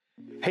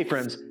Hey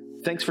friends,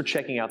 thanks for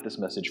checking out this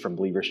message from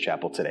Believers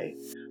Chapel today.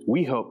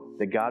 We hope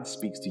that God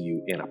speaks to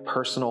you in a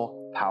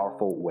personal,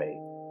 powerful way.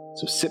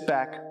 So sit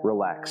back,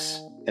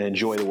 relax, and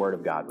enjoy the Word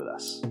of God with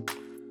us.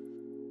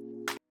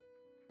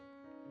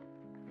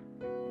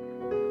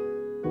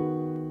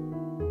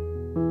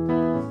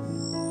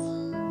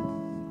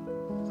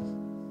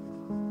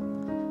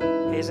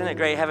 Hey, isn't it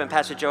great having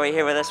Pastor Joey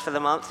here with us for the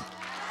month?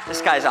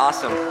 This guy's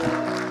awesome.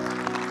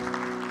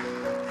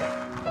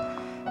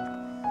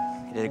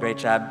 He did a great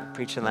job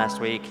preaching last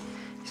week.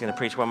 He's going to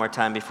preach one more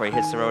time before he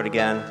hits the road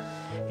again.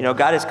 You know,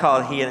 God has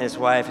called he and his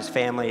wife, his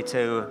family,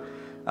 to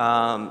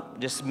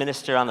just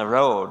minister on the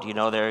road. You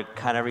know, they're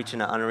kind of reaching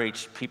an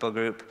unreached people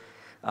group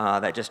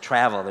that just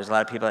travel. There's a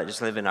lot of people that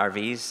just live in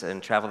RVs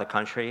and travel the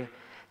country,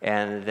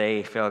 and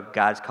they feel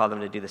God's called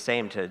them to do the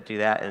same, to do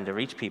that and to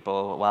reach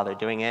people while they're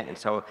doing it. And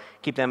so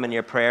keep them in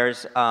your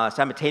prayers.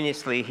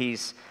 Simultaneously,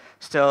 he's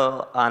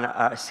still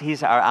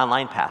he's our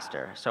online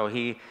pastor. So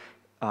he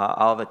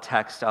all the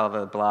text, all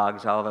the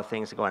blogs, all the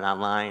things going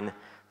online,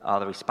 all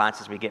the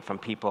responses we get from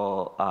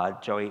people,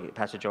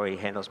 Pastor Joey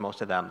handles most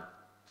of them.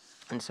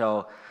 And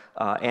so,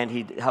 and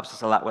he helps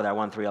us a lot with our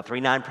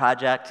 13039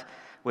 project,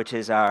 which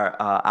is our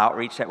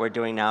outreach that we're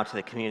doing now to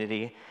the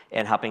community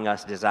and helping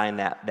us design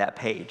that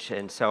page.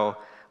 And so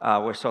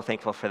we're so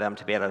thankful for them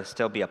to be able to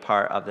still be a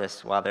part of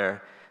this while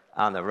they're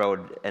on the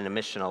road in a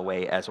missional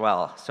way as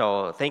well.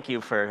 So thank you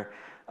for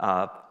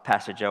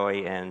Pastor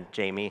Joey and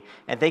Jamie.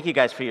 And thank you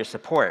guys for your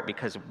support,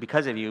 because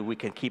of you, we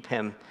can keep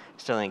him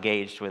still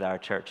engaged with our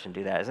church and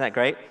do that. Isn't that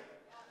great?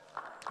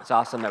 It's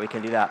awesome that we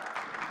can do that.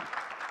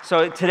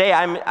 So today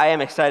I am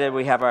excited.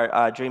 We have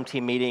our Dream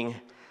Team meeting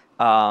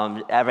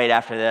right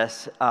after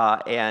this,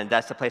 and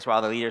that's the place where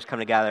all the leaders come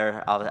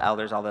together, all the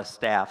elders, all the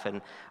staff,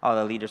 and all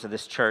the leaders of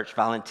this church,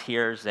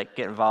 volunteers that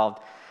get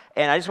involved.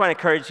 And I just want to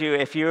encourage you,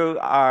 if you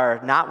are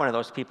not one of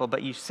those people,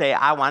 but you say,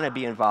 I want to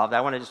be involved, I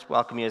want to just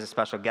welcome you as a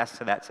special guest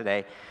to that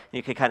today.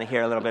 You can kind of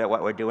hear a little bit of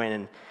what we're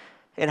doing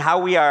and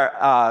how we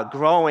are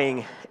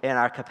growing in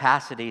our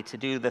capacity to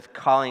do the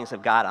callings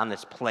of God on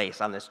this place,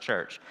 on this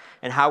church,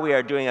 and how we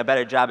are doing a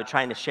better job of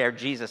trying to share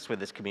Jesus with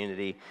this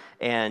community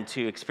and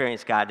to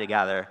experience God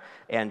together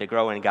and to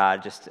grow in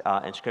God just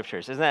in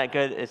scriptures. Isn't that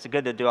good? It's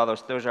good to do all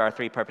those. Those are our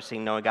three purposes: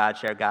 know God,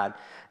 share God,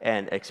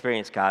 and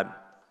experience God.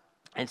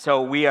 And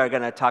so we are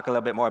going to talk a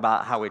little bit more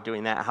about how we're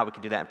doing that, how we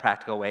can do that in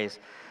practical ways.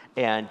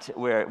 And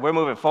we're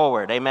moving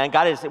forward. Amen.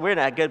 We're in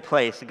a good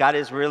place. God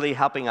is really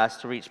helping us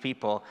to reach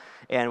people.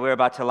 And we're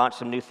about to launch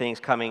some new things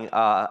coming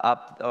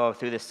up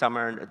through this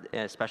summer,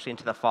 especially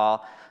into the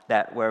fall,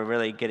 that we're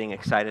really getting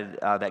excited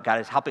that God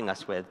is helping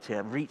us with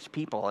to reach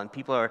people. And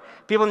people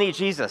need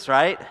Jesus,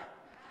 right?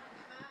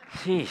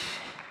 Sheesh.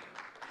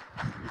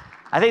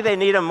 I think they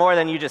need him more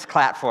than you just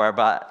clap for,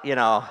 but, you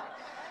know,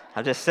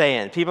 I'm just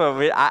saying,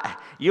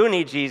 you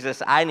need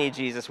Jesus, I need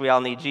Jesus, we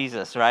all need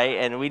Jesus, right?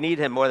 And we need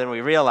him more than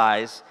we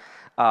realize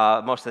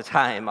most of the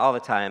time, all the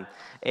time.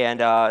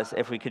 And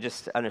if we could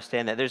just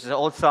understand that. There's this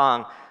old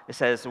song that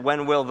says,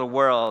 when will the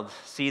world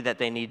see that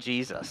they need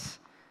Jesus?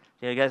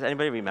 You guys,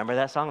 anybody remember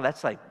that song?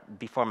 That's like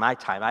before my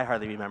time. I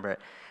hardly remember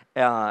it.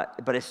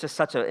 But it's just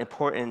such an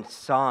important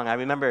song. I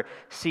remember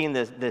seeing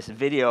this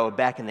video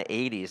back in the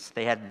 80s.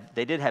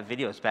 They did have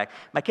videos back.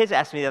 My kids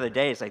asked me the other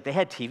day, it's like, they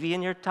had TV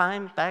in your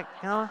time back,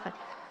 you know?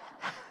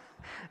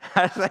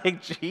 I was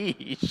like,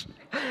 geez.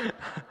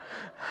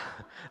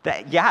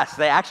 Yes,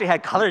 they actually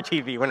had color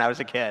TV when I was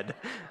a kid.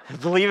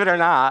 Believe it or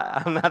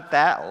not, I'm not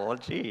that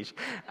old, geez.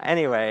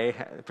 Anyway,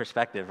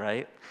 perspective,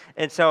 right?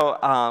 And so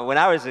when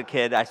I was a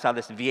kid, I saw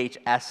this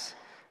VHS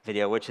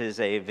video, which is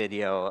a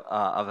video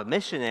of a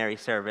missionary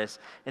service,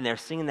 and they're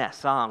singing that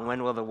song,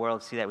 when will the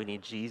world see that we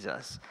need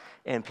Jesus?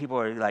 And people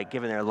are like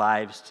giving their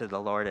lives to the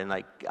Lord and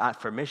like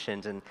for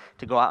missions and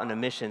to go out into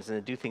missions and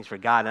to do things for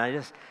God. And I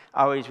just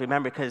always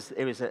remember, because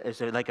it was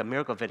like a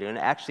miracle video, and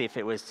actually if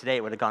it was today,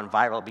 it would have gone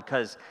viral,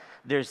 because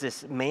there's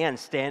this man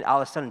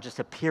all of a sudden just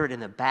appeared in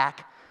the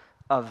back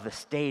of the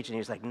stage, and he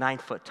was like 9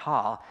 foot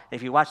tall. And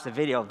if you watch the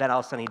video, then all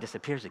of a sudden he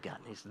disappears again.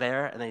 He's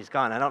there, and then he's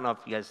gone. I don't know if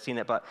you guys have seen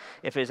it, but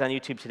if it was on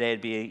YouTube today,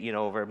 it'd be,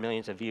 over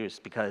millions of views,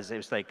 because it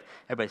was like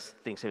everybody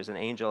thinks it was an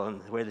angel,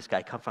 and where did this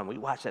guy come from? We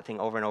watched that thing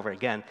over and over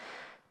again.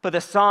 But the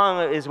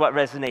song is what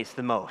resonates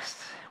the most.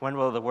 When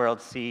will the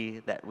world see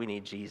that we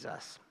need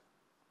Jesus?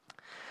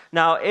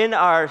 Now, in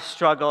our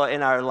struggle,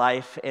 in our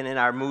life, and in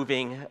our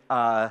moving,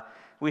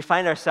 we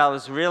find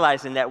ourselves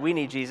realizing that we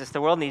need Jesus,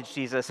 the world needs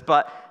Jesus,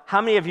 but how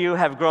many of you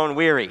have grown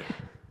weary?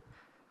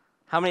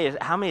 How many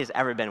has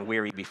ever been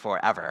weary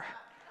before, ever?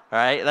 All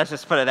right, let's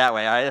just put it that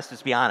way, all right? Let's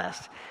just be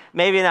honest.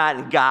 Maybe not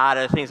in God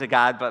or things of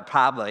God, but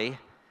probably.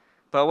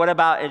 But what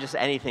about just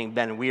anything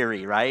been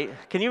weary, right?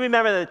 Can you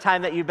remember the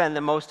time that you've been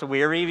the most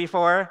weary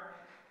before?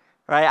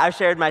 Right, I've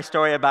shared my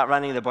story about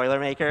running the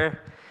Boilermaker,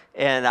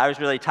 and I was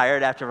really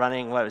tired after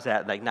running, what was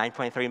that, like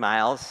 9.3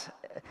 miles?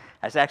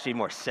 I was actually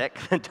more sick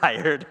than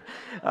tired,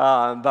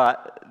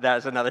 but that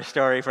was another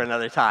story for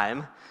another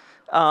time.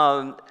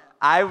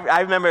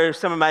 I remember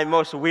some of my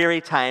most weary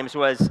times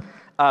was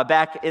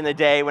back in the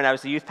day when I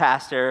was a youth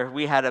pastor,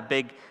 we had a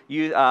big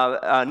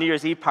New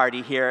Year's Eve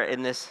party here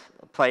in this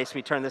place.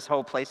 We turned this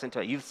whole place into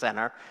a youth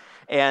center,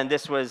 and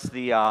this was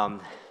the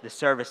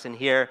service in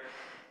here.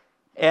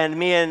 And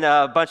me and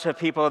a bunch of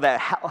people that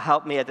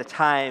helped me at the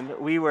time,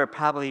 we were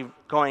probably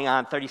going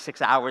on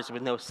 36 hours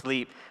with no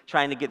sleep,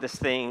 trying to get this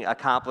thing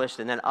accomplished,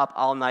 and then up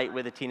all night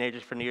with the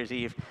teenagers for New Year's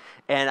Eve.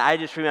 And I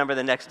just remember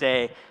the next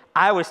day,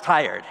 I was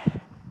tired.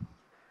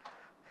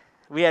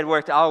 We had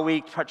worked all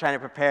week trying to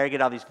prepare,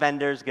 get all these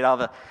vendors, get all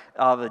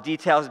the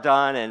details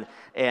done,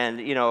 and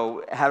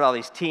had all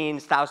these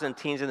teens, 1,000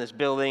 teens in this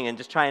building, and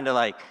just trying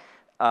to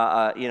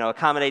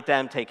accommodate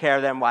them, take care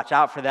of them, watch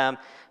out for them,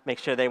 make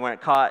sure they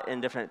weren't caught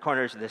in different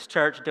corners of this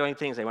church doing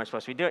things they weren't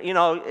supposed to be doing.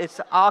 It's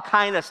all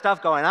kind of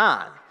stuff going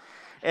on.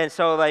 And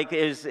so,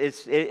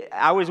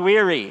 I was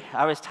weary.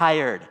 I was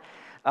tired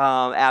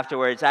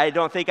afterwards. I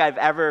don't think I've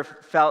ever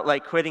felt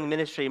like quitting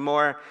ministry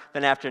more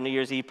than after New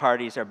Year's Eve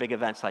parties or big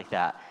events like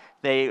that.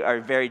 They are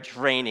very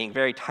draining,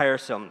 very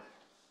tiresome.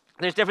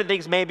 There's different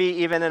things, maybe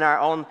even in our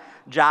own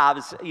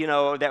jobs,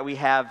 that we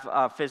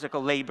have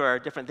physical labor,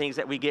 different things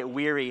that we get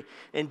weary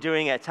in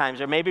doing at times.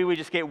 Or maybe we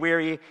just get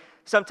weary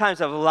sometimes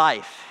of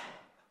life.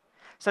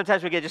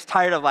 Sometimes we get just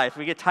tired of life.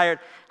 We get tired.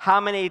 How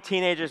many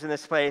teenagers in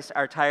this place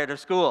are tired of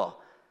school?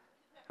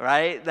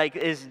 Right?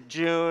 Is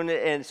June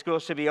and school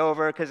should be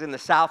over? Because in the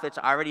South, it's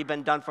already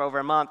been done for over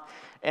a month.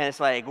 And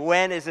it's like,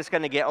 when is this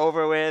going to get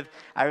over with?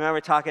 I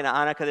remember talking to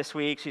Annika this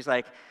week. She's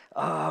like,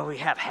 oh, we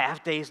have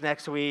half days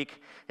next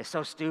week. It's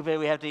so stupid.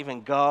 We have to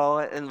even go.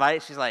 And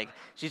she's like,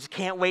 she just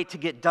can't wait to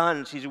get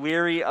done. She's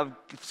weary of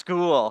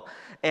school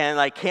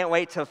and can't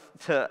wait to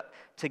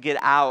get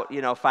out,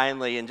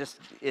 finally. And just,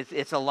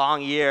 it's a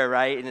long year,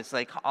 right? And it's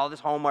like all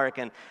this homework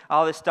and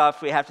all this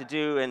stuff we have to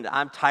do. And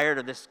I'm tired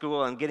of this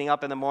school and getting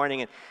up in the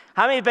morning. And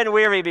how many have been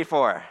weary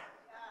before?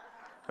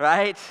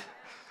 Right?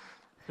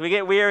 We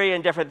get weary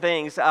in different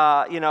things.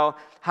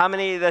 How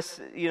many of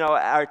us,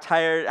 are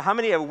tired? How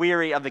many are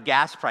weary of the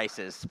gas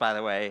prices, by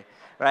the way?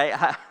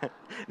 Right?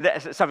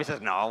 Somebody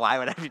says, no, why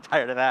would I be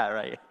tired of that,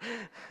 right?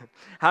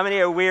 How many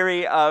are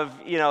weary of,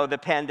 the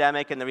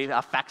pandemic and the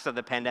effects of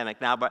the pandemic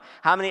now? But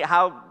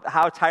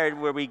how tired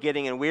were we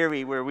getting and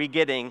weary were we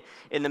getting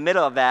in the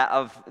middle of that,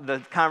 of the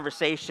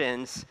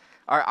conversations,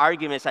 or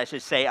arguments, I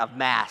should say, of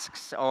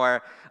masks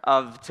or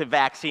of to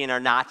vaccine or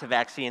not to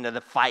vaccine, or the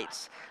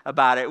fights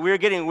about it. We're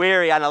getting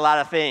weary on a lot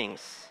of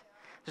things.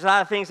 There's a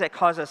lot of things that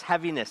cause us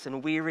heaviness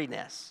and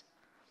weariness.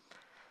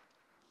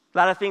 A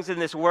lot of things in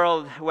this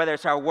world, whether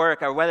it's our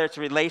work or whether it's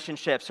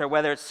relationships or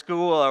whether it's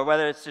school or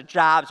whether it's the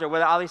jobs or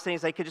whether all these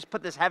things, they could just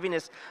put this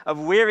heaviness of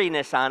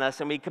weariness on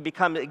us, and we could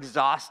become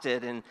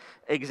exhausted and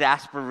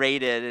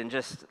exasperated and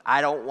just,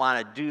 I don't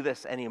want to do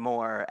this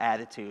anymore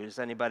attitudes.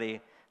 Anybody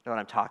know what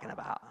I'm talking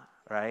about,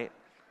 right?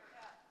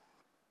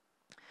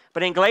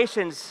 But in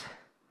Galatians,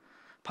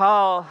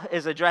 Paul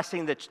is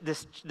addressing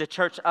the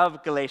church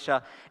of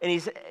Galatia,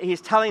 and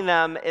he's telling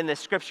them in the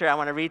scripture I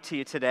want to read to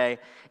you today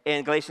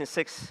in Galatians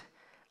 6,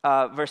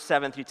 verse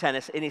 7 through 10.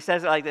 And he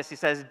says it like this. He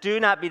says,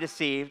 do not be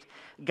deceived.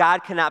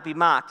 God cannot be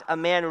mocked. A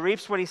man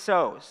reaps what he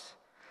sows.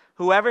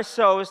 Whoever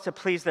sows to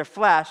please their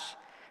flesh,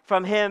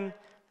 from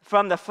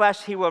the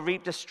flesh he will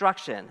reap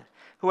destruction.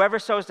 Whoever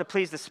sows to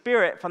please the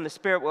Spirit, from the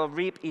Spirit will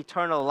reap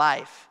eternal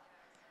life.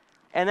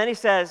 And then he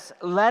says,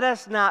 let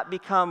us not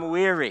become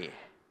weary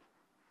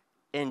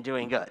in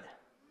doing good.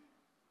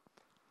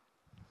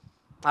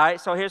 All right,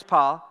 so here's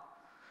Paul.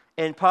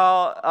 And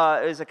Paul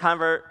is a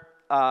convert.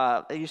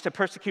 He used to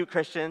persecute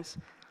Christians,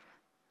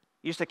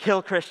 used to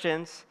kill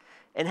Christians,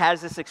 and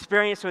has this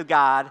experience with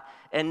God.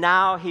 And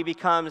now he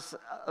becomes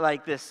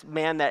like this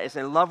man that is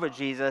in love with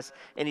Jesus,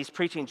 and he's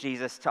preaching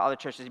Jesus to other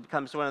churches. He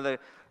becomes one of the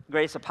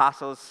greatest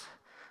apostles.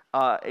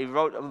 He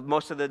wrote a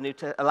lot of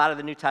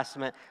the New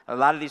Testament, a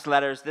lot of these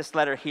letters. This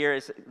letter here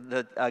is,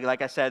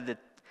 like I said,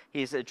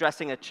 he's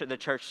addressing the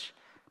church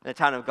in the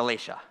town of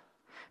Galatia.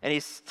 And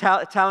he's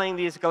telling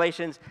these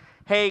Galatians,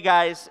 hey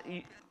guys,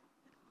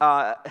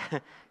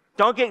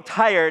 don't get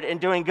tired in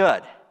doing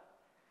good.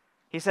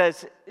 He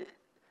says,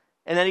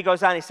 and then he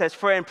goes on, he says,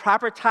 for in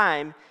proper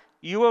time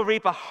you will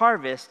reap a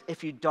harvest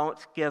if you don't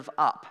give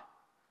up.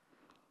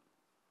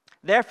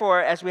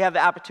 Therefore, as we have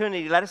the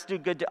opportunity, let us do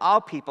good to all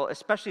people,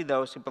 especially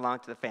those who belong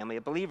to the family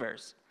of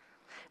believers.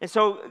 And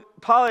so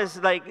Paul is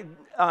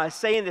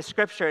saying the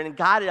scripture, and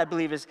God, I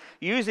believe, is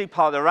using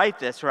Paul to write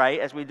this, right?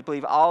 As we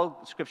believe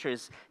all scripture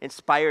is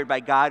inspired by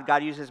God.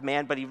 God uses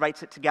man, but he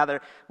writes it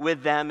together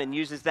with them and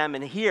uses them.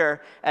 And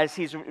here, as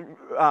he's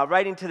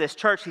writing to this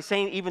church, he's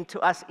saying even to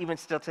us, even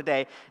still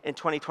today in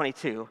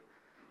 2022,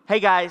 hey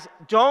guys,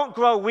 don't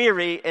grow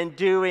weary in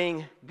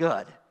doing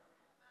good.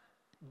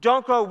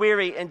 Don't grow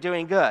weary in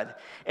doing good.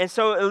 And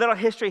so a little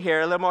history here,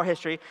 a little more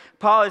history.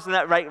 Paul is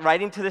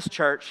writing to this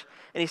church,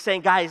 and he's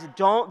saying, guys,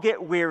 don't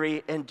get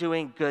weary in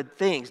doing good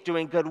things,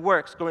 doing good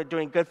works,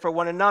 doing good for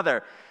one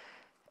another.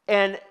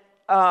 And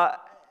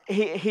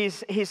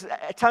he's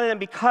telling them,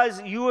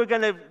 because you are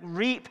going to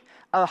reap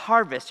a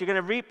harvest, you're going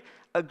to reap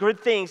good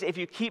things if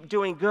you keep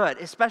doing good,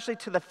 especially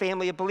to the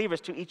family of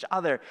believers, to each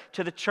other,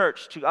 to the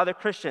church, to other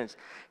Christians.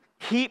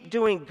 Keep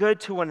doing good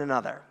to one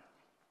another.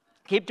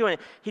 Keep doing it.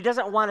 He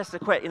doesn't want us to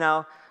quit.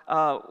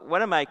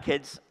 One of my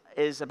kids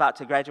is about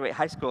to graduate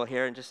high school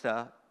here in just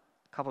a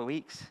couple of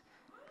weeks,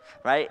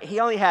 right? He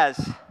only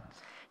has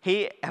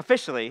 2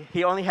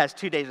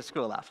 days of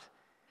school left,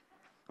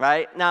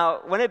 right?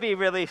 Now, wouldn't it be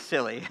really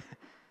silly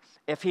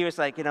if he was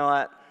like, you know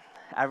what,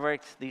 I've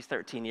worked these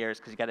 13 years,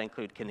 because you got to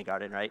include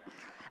kindergarten, right?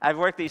 I've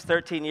worked these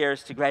 13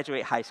 years to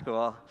graduate high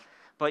school,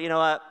 but you know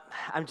what,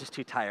 I'm just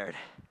too tired.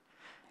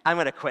 I'm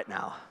going to quit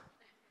now.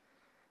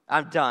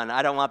 I'm done.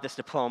 I don't want this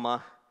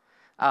diploma.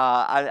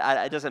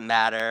 It doesn't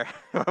matter,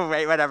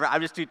 right? Whatever.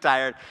 I'm just too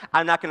tired.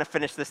 I'm not going to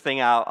finish this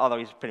thing out, although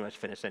he's pretty much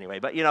finished anyway.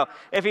 But,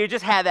 if you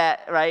just had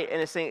that, right, and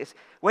it's saying,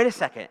 wait a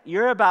second,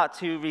 you're about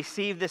to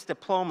receive this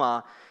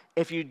diploma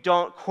if you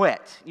don't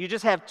quit. You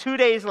just have 2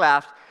 days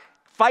left.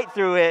 Fight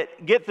through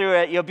it. Get through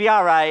it. You'll be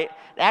all right.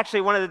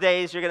 Actually, one of the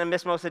days you're going to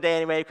miss most of the day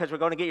anyway because we're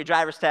going to get your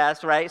driver's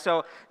test, right?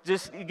 So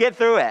just get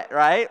through it,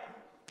 right?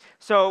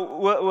 So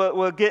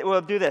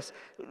we'll do this.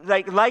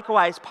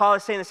 Likewise, Paul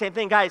is saying the same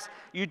thing. Guys,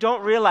 you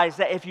don't realize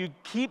that if you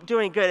keep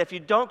doing good, if you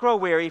don't grow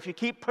weary, if you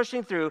keep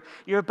pushing through,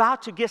 you're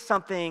about to get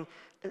something,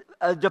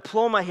 a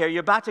diploma here. You're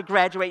about to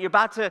graduate. You're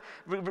about to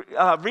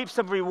reap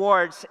some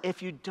rewards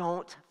if you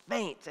don't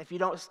faint, if you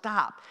don't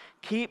stop.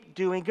 Keep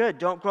doing good.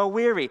 Don't grow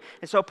weary.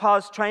 And so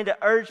Paul's trying to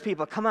urge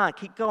people, come on,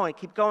 keep going,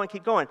 keep going,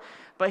 keep going.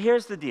 But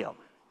here's the deal.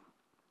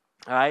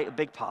 All right, a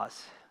big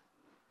pause.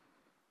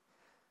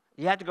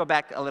 You have to go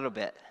back a little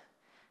bit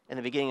in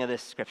the beginning of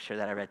this scripture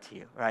that I read to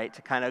you, right,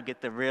 to kind of get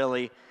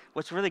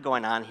what's really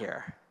going on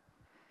here.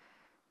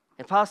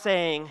 And Paul's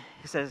saying,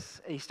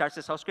 he starts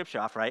this whole scripture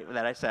off, right,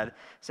 that I said,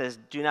 says,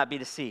 do not be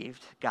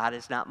deceived, God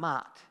is not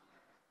mocked.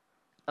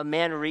 A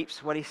man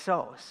reaps what he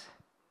sows.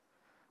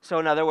 So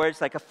in other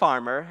words, like a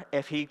farmer,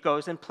 if he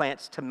goes and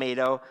plants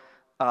tomato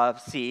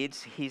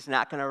seeds, he's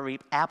not going to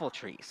reap apple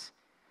trees,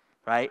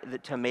 right? The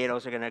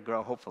tomatoes are going to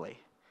grow, hopefully.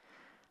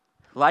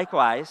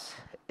 Likewise,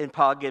 and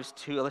Paul gives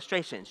two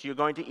illustrations. You're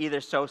going to either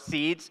sow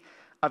seeds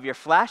of your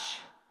flesh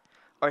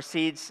or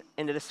seeds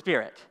into the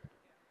Spirit.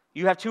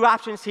 You have two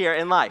options here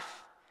in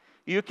life.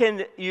 You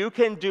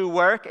can do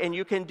work and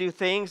you can do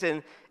things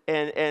and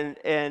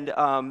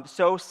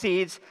sow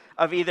seeds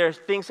of either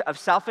things of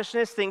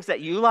selfishness, things that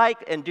you like,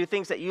 and do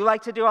things that you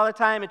like to do all the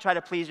time and try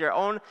to please your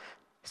own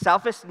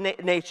selfish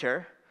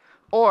nature,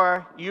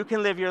 or you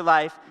can live your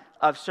life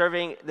of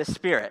serving the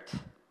Spirit.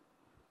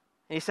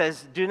 And he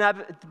says, do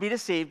not be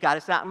deceived, God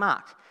is not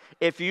mocked.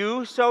 If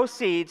you sow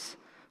seeds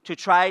to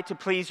try to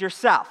please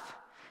yourself,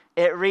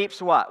 it reaps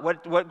what?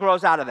 What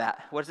grows out of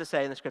that? What does it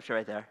say in the scripture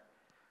right there?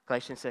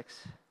 Galatians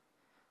 6.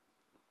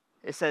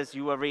 It says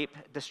you will reap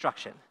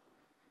destruction.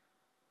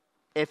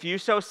 If you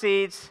sow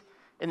seeds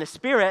in the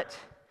Spirit,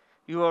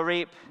 you will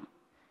reap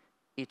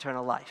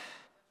eternal life.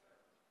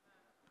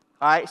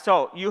 All right,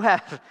 so you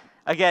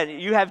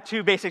have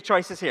two basic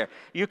choices here.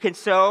 You can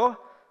sow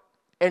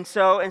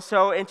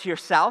into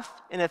yourself,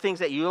 and the things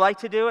that you like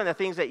to do, and the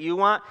things that you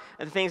want,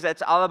 and the things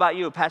that's all about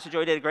you. Pastor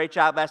Joy did a great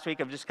job last week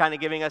of just kind of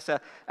giving us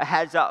a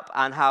heads up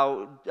on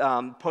how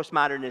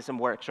postmodernism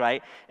works,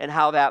 right? And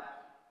how that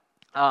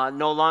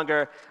no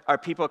longer are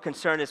people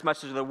concerned as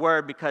much as the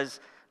Word,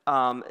 because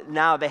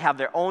now they have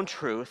their own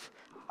truth,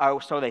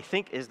 or so they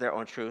think is their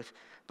own truth.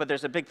 But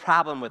there's a big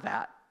problem with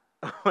that.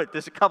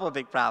 There's a couple of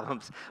big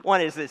problems.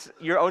 One is this: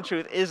 your own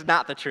truth is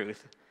not the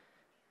truth.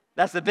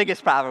 That's the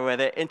biggest problem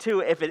with it. And two,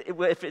 if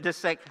it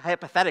just like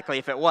hypothetically,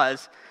 if it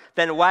was,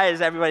 then why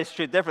is everybody's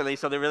truth differently?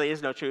 So there really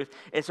is no truth.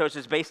 And so it's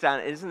just based on,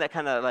 isn't that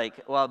kind of like,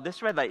 well,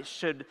 this red light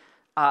should,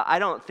 I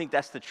don't think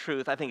that's the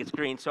truth. I think it's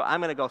green, so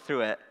I'm going to go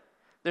through it.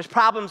 There's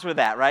problems with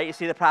that, right? You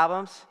see the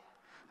problems?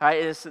 All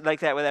right, it's like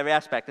that with every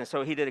aspect. And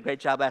so he did a great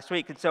job last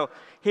week. And so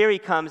here he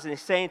comes and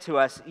he's saying to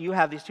us, you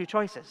have these two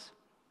choices.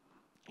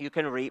 You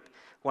can reap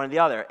one or the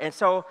other. And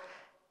so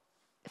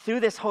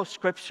through this whole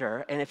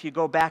scripture, and if you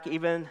go back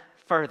even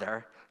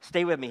further,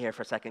 stay with me here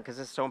for a second because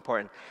this is so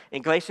important.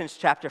 In Galatians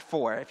chapter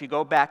 4, if you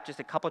go back just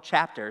a couple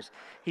chapters,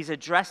 he's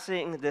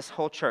addressing this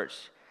whole church.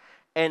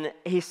 And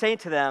he's saying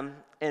to them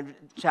in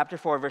chapter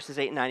 4, verses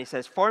 8 and 9, he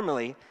says,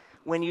 formerly,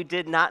 when you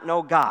did not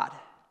know God,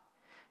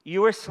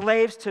 you were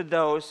slaves to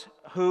those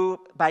who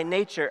by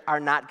nature are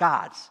not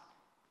God's.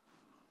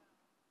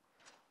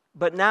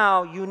 But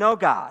now you know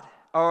God,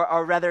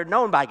 or rather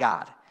known by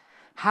God.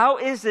 How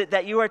is it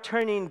that you are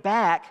turning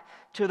back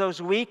to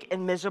those weak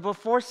and miserable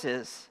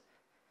forces?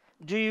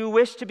 Do you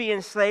wish to be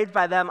enslaved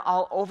by them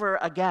all over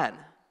again?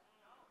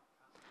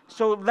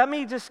 So let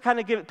me just kind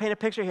of paint a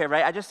picture here,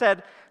 right? I just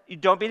said, you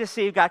don't be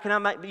deceived. God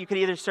cannot. You can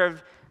either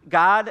serve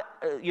God,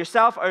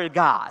 yourself, or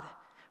God,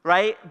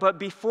 right? But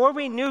before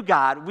we knew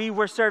God, we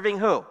were serving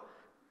who?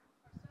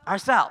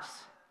 Ourselves.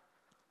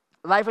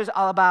 Life was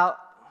all about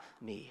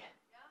me.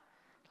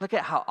 Look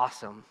at how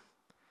awesome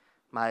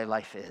my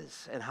life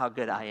is, and how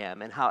good I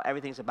am, and how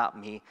everything's about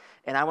me.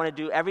 And I want to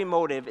do, every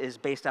motive is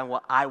based on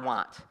what I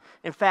want.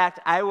 In fact,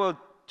 I will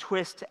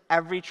twist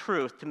every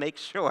truth to make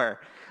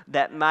sure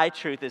that my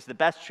truth is the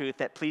best truth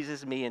that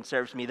pleases me and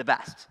serves me the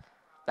best.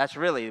 That's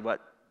really what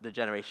the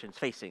generation's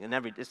facing. And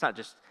it's not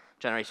just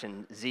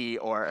Generation Z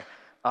or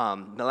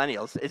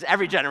millennials. It's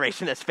every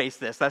generation that's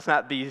faced this. Let's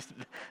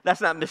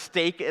not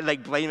mistake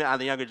like blame it on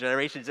the younger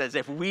generations as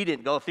if we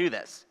didn't go through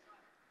this.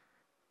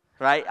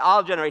 Right?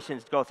 All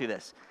generations go through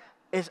this.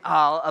 It's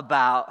all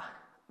about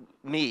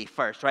me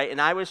first, right? And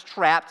I was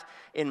trapped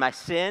in my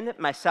sin,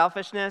 my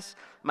selfishness,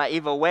 my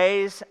evil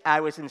ways.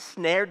 I was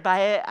ensnared by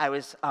it. I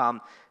was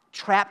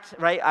trapped,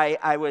 right?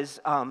 I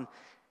was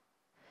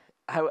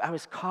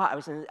caught.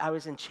 I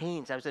was in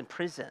chains. I was in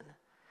prison,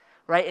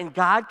 right? And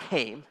God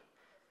came,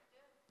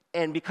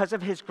 and because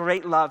of his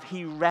great love,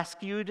 he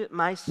rescued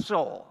my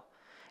soul.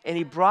 And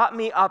he brought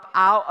me up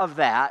out of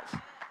that,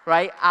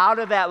 right? Out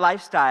of that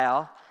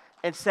lifestyle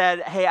and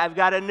said, hey, I've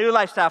got a new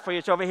lifestyle for you.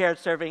 It's over here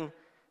serving.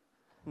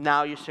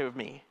 Now you serve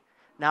me.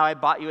 Now I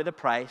bought you with a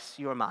price.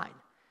 You are mine.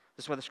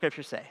 This is what the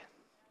scriptures say.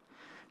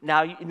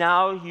 Now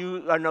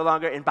you are no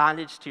longer in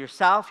bondage to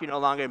yourself. You're no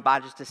longer in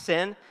bondage to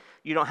sin.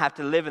 You don't have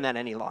to live in that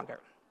any longer.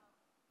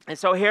 And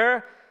so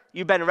here,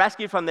 you've been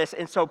rescued from this.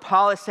 And so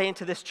Paul is saying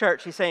to this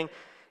church, he's saying,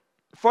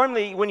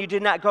 formerly, when you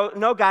did not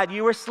know God,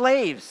 you were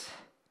slaves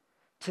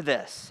to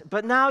this.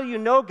 But now you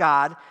know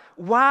God.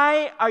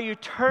 Why are you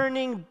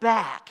turning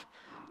back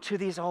to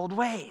these old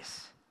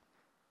ways?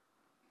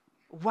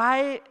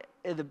 Why?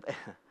 You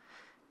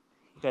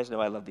guys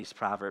know I love these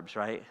proverbs,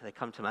 right? They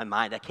come to my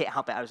mind. I can't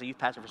help it. I was a youth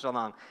pastor for so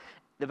long.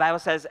 The Bible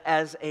says,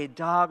 as a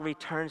dog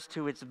returns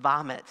to its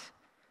vomit,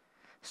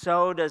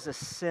 so does a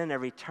sinner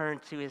return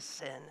to his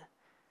sin.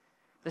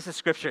 This is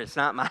scripture. It's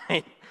not mine.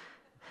 I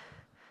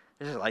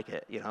just like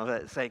it,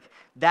 It's like,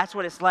 that's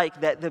what it's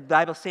like, that the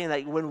Bible's saying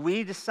that when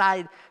we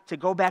decide to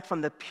go back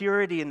from the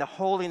purity and the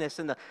holiness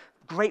and the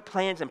great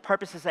plans and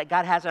purposes that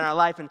God has in our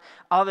life and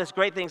all those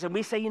great things, and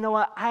we say, you know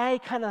what, I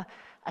kind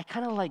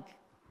of like,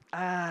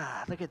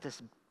 look at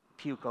this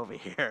puke over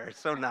here. It's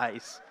so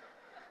nice.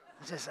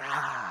 It's just,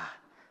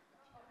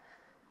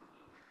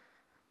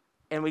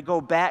 And we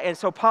go back, and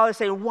so Paul is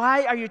saying,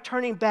 why are you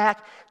turning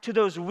back to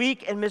those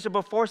weak and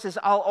miserable forces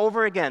all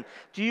over again?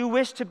 Do you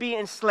wish to be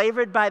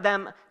enslaved by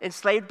them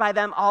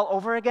all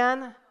over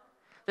again?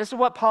 This is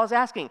what Paul's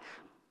asking.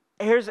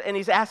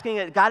 He's asking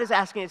it, God is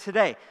asking it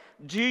today.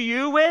 Do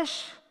you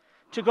wish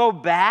to go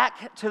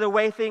back to the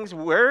way things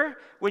were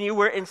when you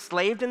were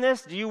enslaved in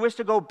this? Do you wish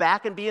to go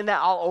back and be in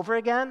that all over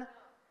again?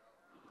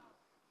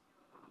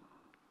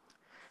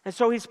 And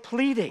so he's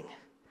pleading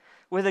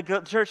with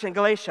the church in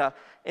Galatia.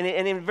 And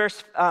in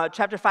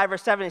chapter 5,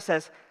 verse 7, he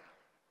says,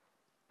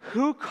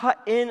 who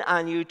cut in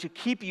on you to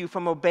keep you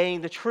from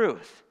obeying the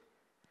truth?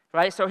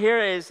 Right? So here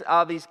is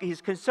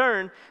he's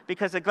concerned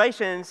because the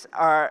Galatians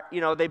are,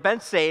 they've been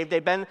saved,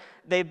 they've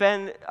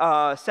been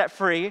set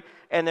free,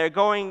 and they're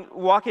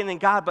walking in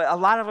God, but a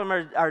lot of them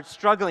are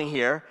struggling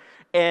here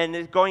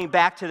and going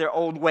back to their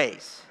old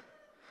ways.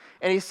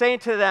 And he's saying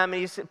to them,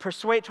 he's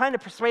trying to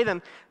persuade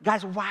them,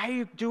 guys, why are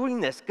you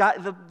doing this?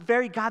 God, the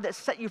very God that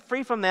set you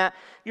free from that,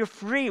 you're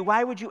free.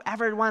 Why would you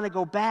ever want to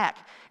go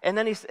back? And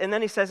then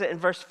he says it in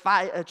verse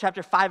 5,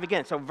 chapter 5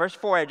 again. So verse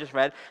 4 I just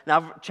read.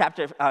 Now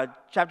chapter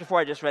 4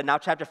 I just read. Now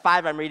chapter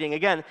 5 I'm reading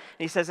again. And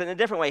he says it in a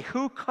different way.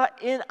 Who cut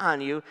in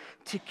on you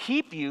to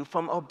keep you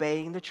from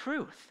obeying the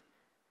truth?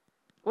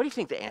 What do you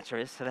think the answer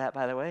is to that,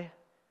 by the way?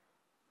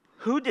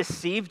 Who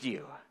deceived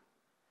you?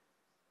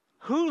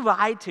 Who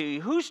lied to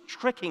you? Who's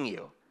tricking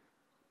you?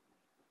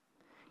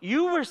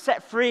 You were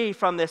set free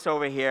from this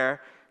over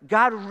here.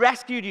 God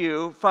rescued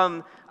you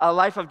from a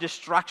life of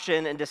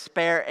destruction and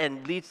despair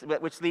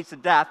which leads to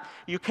death.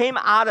 You came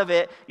out of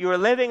it. You were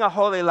living a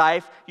holy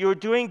life. You were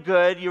doing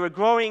good. You were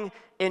growing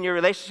in your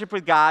relationship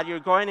with God. You were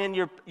growing in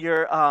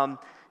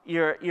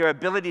your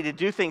ability to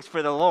do things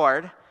for the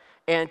Lord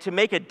and to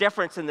make a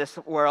difference in this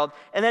world.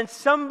 And then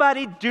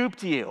somebody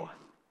duped you.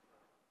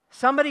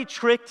 Somebody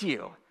tricked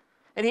you.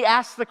 And he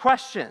asks the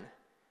question,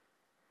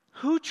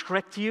 who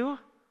tricked you?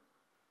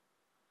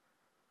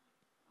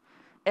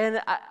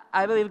 And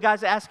I believe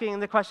God's asking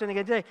the question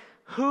again today,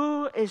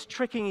 who is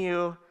tricking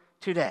you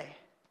today?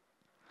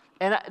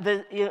 And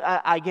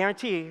I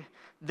guarantee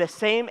the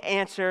same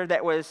answer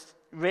that was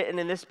written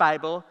in this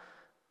Bible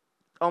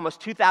almost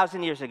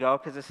 2,000 years ago,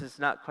 because this is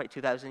not quite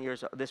 2,000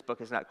 years old. This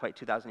book is not quite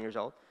 2,000 years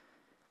old.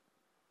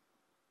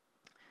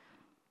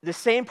 The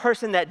same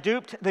person that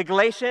duped the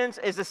Galatians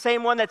is the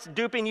same one that's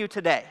duping you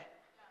today.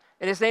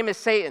 And his name is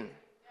Satan.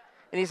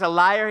 And he's a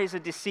liar, he's a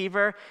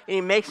deceiver, and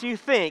he makes you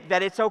think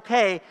that it's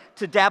okay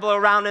to dabble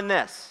around in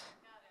this.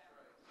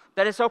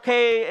 That it's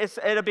okay,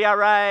 it'll be all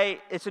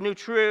right, it's a new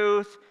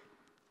truth,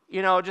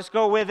 just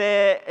go with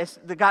it.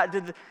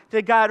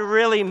 Did God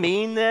really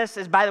mean this?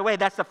 By the way,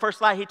 that's the first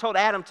lie he told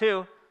Adam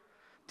too.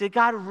 Did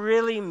God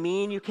really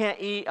mean you can't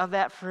eat of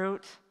that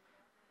fruit?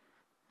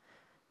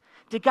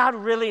 Did God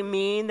really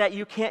mean that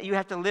you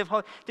have to live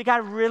holy? Did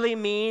God really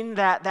mean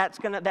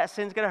that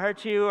sin's gonna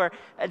hurt you? Or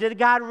did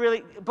God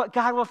really, but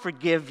God will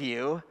forgive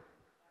you.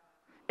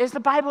 Is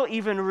the Bible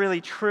even really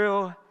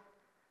true?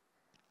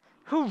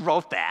 Who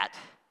wrote that?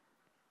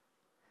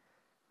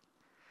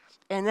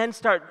 And then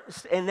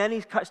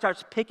he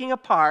starts picking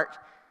apart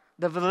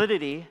the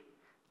validity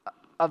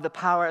of the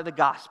power of the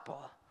gospel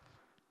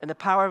and the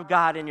power of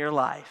God in your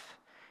life.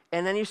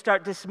 And then you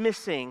start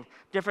dismissing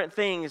different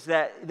things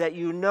that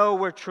you know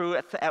were true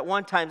at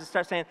one time. And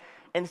start saying,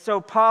 and so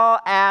Paul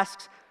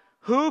asks,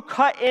 who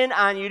cut in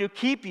on you to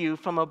keep you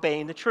from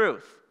obeying the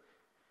truth?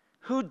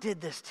 Who did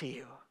this to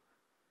you?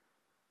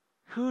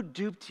 Who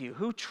duped you?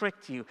 Who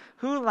tricked you?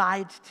 Who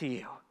lied to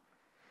you?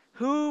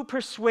 Who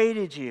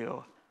persuaded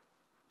you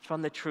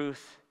from the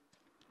truth?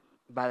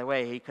 By the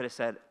way, he could have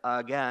said,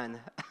 again.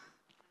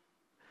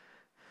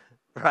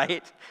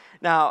 Right?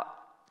 Now,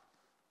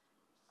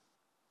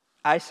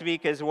 I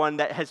speak as one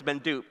that has been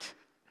duped.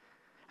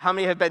 How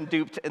many have been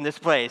duped in this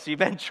place? You've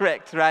been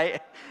tricked,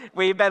 right?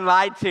 We've been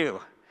lied to.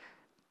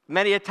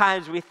 Many a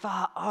times we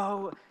thought,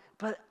 oh,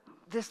 but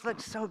this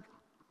looks so,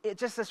 it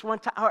just this one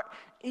time, or,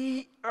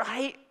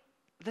 right?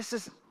 This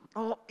is,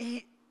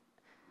 and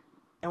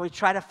we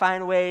try to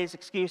find ways,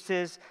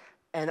 excuses,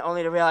 and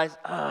only to realize,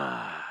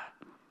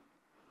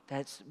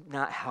 that's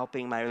not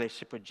helping my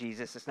relationship with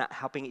Jesus. It's not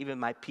helping even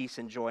my peace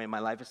and joy in my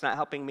life. It's not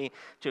helping me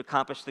to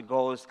accomplish the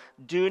goals.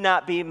 Do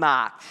not be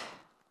mocked.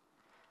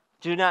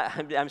 Do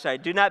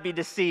not be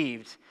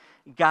deceived.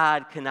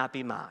 God cannot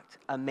be mocked.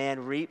 A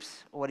man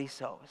reaps what he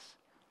sows.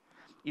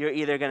 You're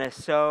either going to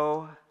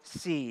sow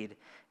seed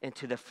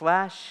into the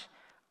flesh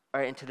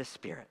or into the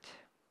spirit.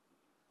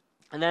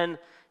 And then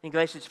in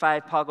Galatians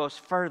 5, Paul goes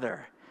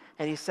further,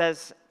 and he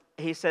says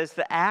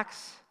the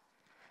acts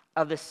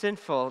of the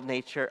sinful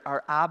nature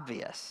are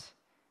obvious.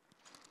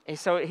 And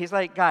so he's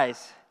like,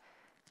 guys,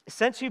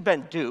 since you've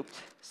been duped,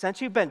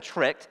 since you've been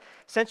tricked,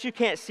 since you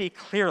can't see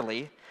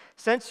clearly,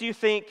 since you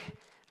think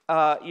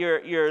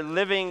you're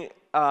living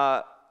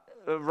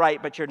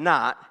right but you're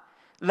not,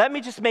 let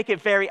me just make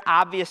it very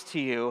obvious to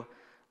you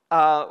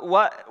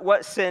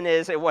what sin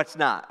is and what's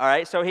not, all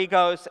right? So he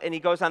goes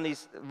on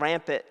these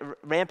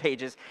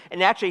rampages,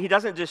 and actually he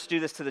doesn't just do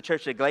this to the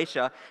church of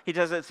Galatia, he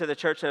does it to the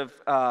church of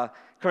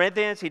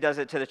Corinthians, he does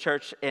it to the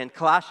church in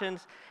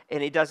Colossians,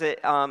 and he does it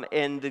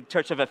in the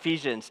church of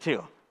Ephesians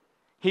too.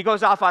 He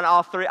goes off on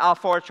all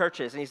four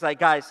churches, and he's like,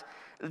 guys,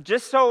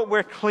 just so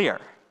we're clear,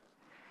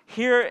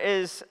 here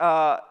is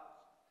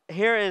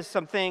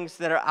some things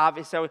that are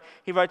obvious. So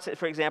he writes,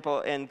 for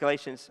example, in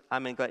Galatians.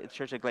 I'm in the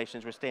church of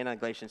Galatians. We're staying on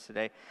Galatians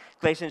today.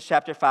 Galatians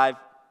chapter 5,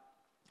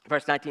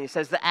 verse 19. He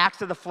says, the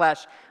acts of the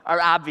flesh are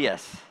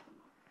obvious.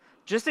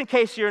 Just in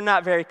case you're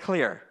not very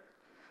clear.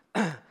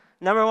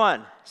 Number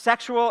one,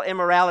 sexual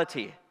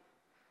immorality.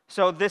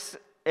 So this,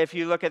 if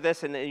you look at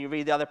this and you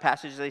read the other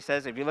passages that he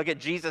says, if you look at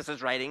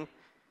Jesus' writing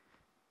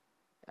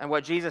and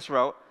what Jesus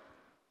wrote,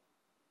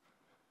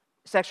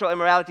 sexual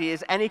immorality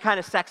is any kind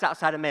of sex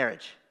outside of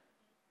marriage.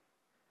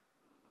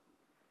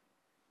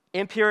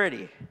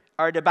 Impurity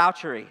or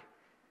debauchery,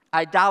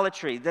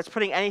 idolatry, that's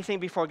putting anything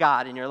before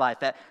God in your life,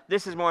 that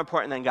this is more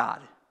important than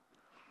God.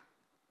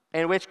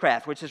 And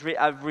witchcraft, which is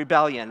of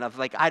rebellion, of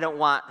like, I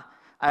want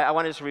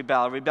to just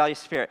rebel, a rebellious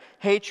spirit.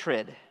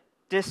 Hatred,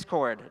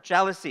 discord,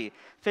 jealousy,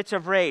 fits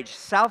of rage,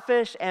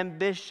 selfish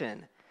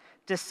ambition,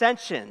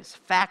 dissensions,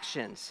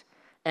 factions,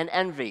 and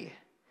envy,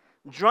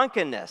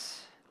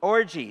 drunkenness,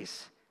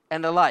 orgies,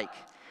 and the like.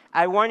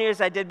 I warn you, as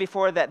I did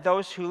before, that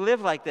those who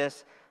live like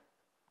this,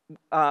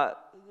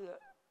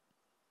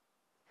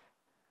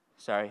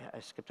 sorry, I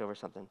skipped over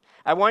something.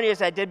 I warn you,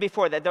 as I did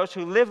before, that those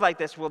who live like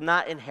this will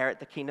not inherit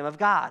the kingdom of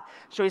God.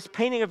 So he's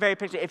painting a very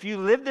picture. If you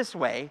live this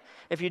way,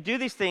 if you do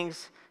these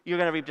things, you're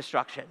going to reap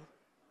destruction.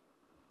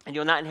 And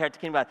you'll not inherit the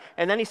kingdom of God.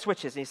 And then he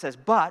switches and he says,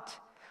 but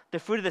the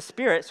fruit of the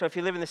Spirit, so if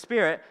you live in the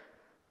Spirit,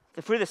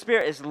 the fruit of the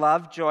Spirit is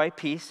love, joy,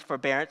 peace,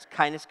 forbearance,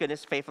 kindness,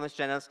 goodness, faithfulness,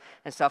 gentleness,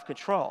 and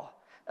self-control.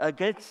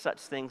 Against such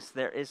things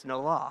there is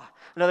no law.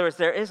 In other words,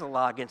 there is a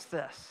law against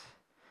this,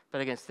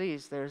 but against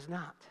these there is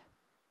not.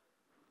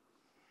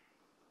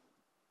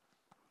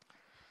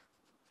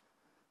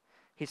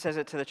 He says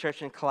it to the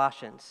church in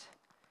Colossians.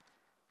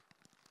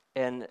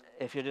 And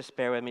if you'll just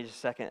bear with me just a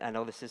second, I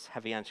know this is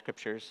heavy on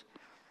scriptures.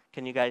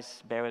 Can you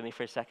guys bear with me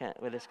for a second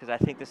with this? Because I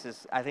think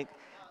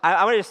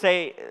I want to just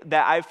say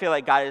that I feel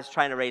like God is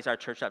trying to raise our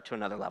church up to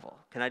another level.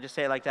 Can I just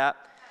say it like that?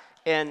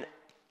 And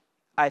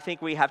I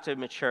think we have to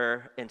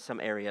mature in some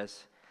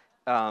areas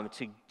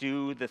to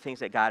do the things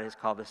that God has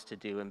called us to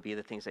do and be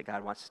the things that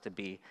God wants us to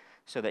be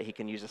so that he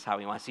can use us how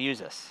he wants to use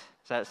us.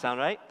 Does that sound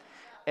right?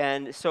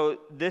 And so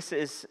this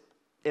is,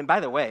 and by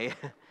the way,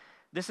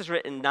 this is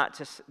written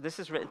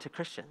to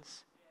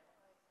Christians,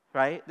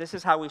 right? This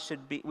is how we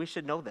should be. We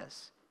should know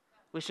this.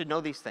 We should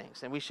know these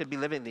things, and we should be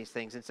living these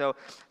things. And so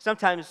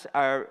sometimes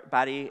our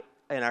body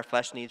and our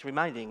flesh needs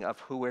reminding of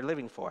who we're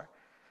living for,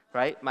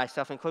 right?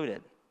 Myself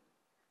included.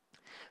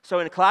 So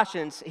in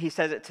Colossians, he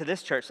says it to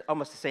this church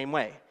almost the same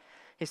way.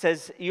 He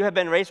says, you have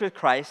been raised with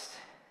Christ.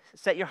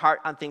 Set your heart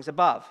on things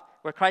above,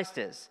 where Christ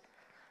is.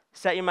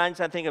 Set your minds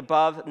on things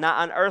above, not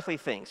on earthly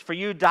things. For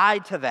you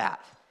died to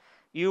that.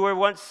 You were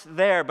once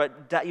there,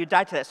 but you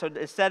died to that. So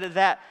instead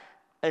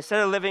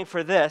of living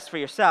for this, for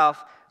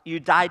yourself, you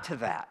died to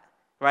that,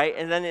 right?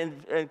 And then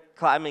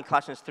in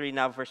Colossians 3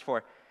 now, verse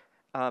 4.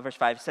 Verse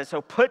 5 says,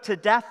 so put to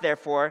death,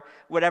 therefore,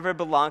 whatever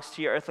belongs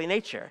to your earthly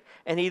nature.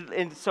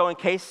 And so in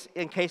case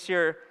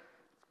you're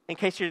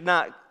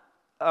not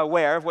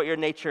aware of what your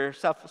nature,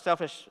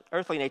 selfish,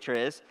 earthly nature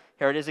is,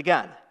 here it is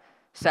again.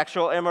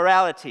 Sexual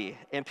immorality,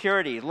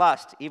 impurity,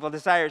 lust, evil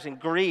desires, and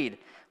greed,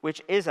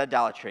 which is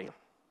idolatry.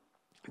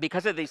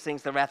 Because of these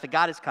things, the wrath of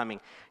God is coming.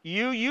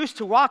 You used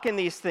to walk in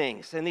these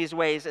things, in these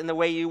ways, in the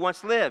way you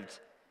once lived.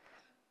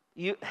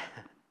 Isn't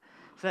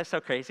that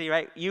so crazy,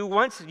 right? You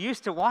once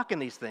used to walk in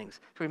these things.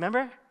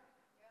 Remember?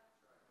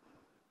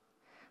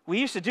 We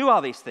used to do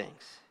all these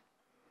things.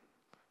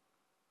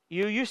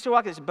 You used to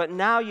walk this, but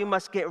now you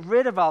must get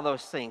rid of all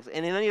those things.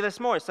 And then he lists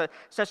more,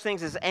 such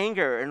things as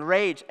anger and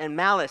rage and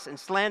malice and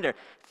slander,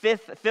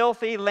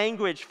 filthy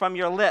language from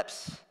your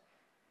lips.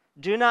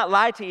 Do not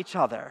lie to each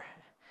other.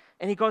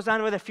 And he goes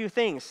on with a few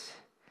things.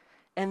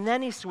 And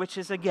then he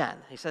switches again.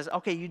 He says,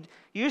 okay, you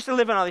used to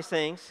live in all these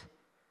things,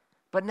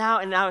 but now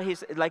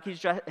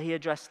he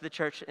addressed the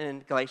church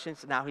in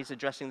Galatians, now he's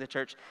addressing the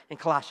church in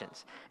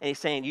Colossians. And he's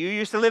saying, you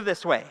used to live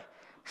this way.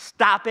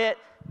 Stop it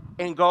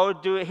and go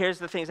do it. Here's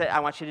the things that I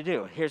want you to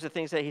do. Here's the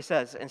things that he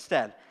says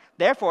instead.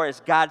 Therefore, as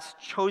God's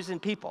chosen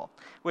people,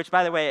 which,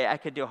 by the way, I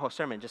could do a whole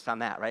sermon just on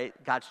that, right?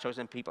 God's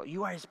chosen people.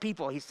 You are his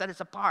people. He set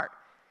us apart.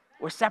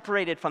 We're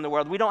separated from the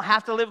world. We don't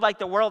have to live like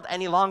the world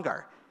any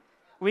longer.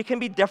 We can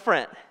be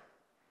different.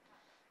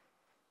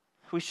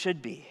 We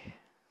should be.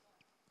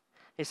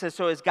 He says,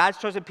 so as God's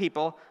chosen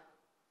people,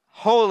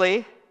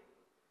 holy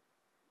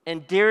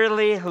and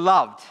dearly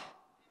loved,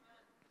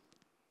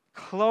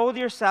 clothe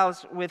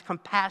yourselves with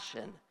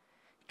compassion,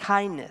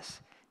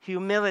 kindness,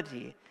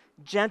 humility,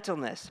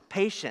 gentleness,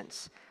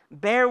 patience.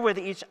 Bear with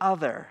each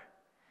other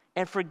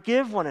and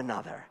forgive one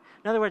another.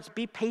 In other words,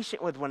 be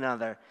patient with one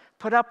another.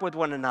 Put up with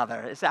one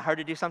another. Is that hard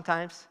to do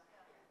sometimes?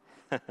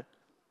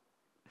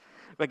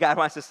 But God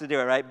wants us to do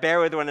it, right? Bear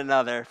with one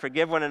another.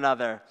 Forgive one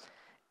another.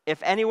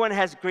 If anyone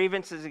has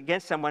grievances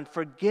against someone,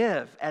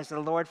 forgive as the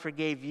Lord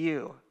forgave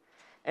you.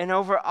 And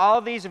over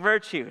all these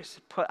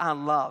virtues, put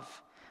on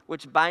love,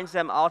 which binds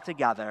them all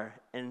together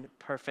in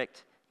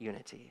perfect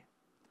unity.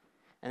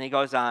 And he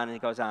goes on,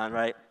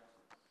 right?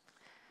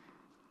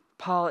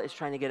 Paul is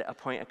trying to get a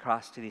point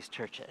across to these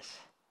churches.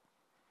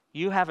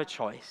 You have a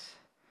choice.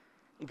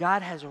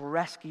 God has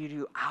rescued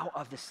you out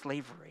of the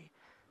slavery,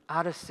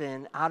 out of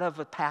sin, out of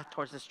a path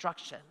towards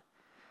destruction.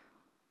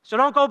 So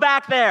don't go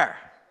back there.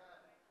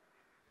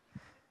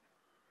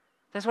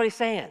 That's what he's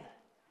saying.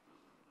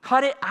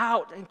 Cut it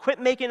out and quit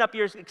making up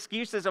your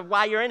excuses of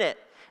why you're in it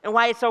and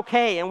why it's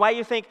okay and why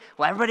you think,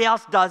 well, everybody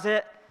else does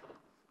it.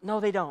 No,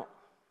 they don't.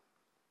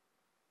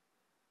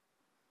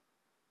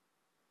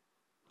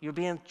 You're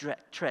being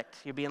tricked.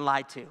 You're being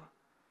lied to.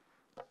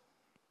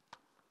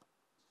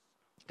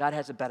 God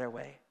has a better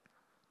way.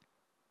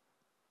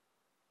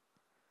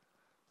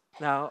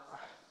 Now,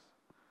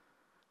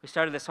 we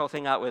started this whole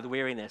thing out with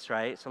weariness,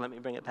 right? So let me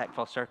bring it back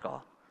full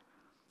circle.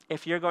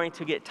 If you're going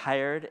to get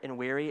tired and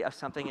weary of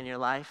something in your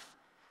life,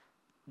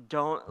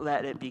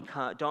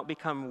 don't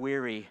become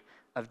weary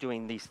of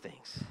doing these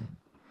things,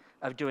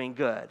 of doing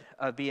good,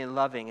 of being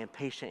loving and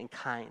patient and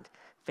kind,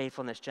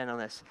 faithfulness,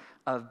 gentleness,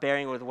 of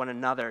bearing with one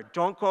another.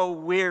 Don't go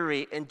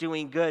weary in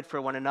doing good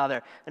for one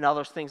another and all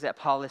those things that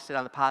Paul listed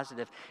on the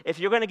positive. If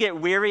you're going to get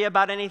weary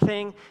about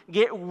anything,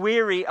 get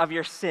weary of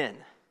your sin.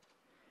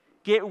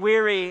 Get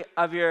weary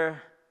of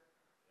your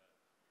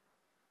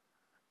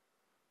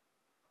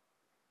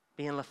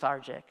being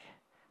lethargic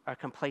or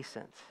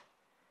complacent.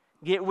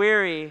 Get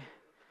weary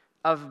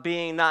of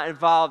being not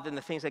involved in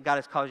the things that God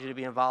has called you to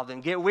be involved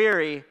in. Get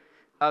weary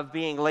of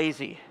being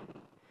lazy.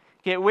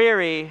 Get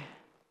weary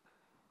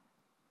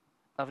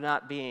of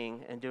not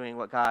being and doing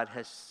what God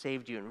has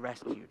saved you and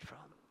rescued you from.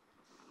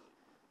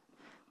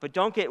 But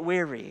don't get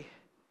weary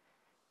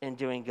in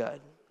doing good.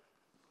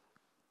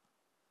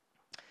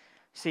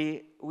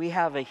 See, we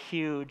have a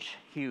huge,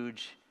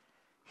 huge,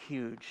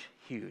 huge,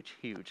 huge,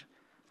 huge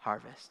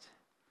harvest.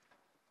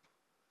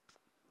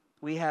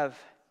 We have,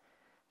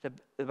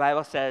 the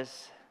Bible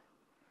says,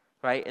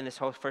 right, in this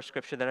whole first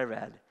scripture that I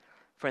read,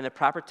 for in the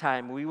proper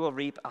time we will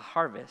reap a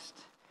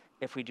harvest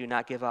if we do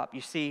not give up.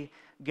 You see,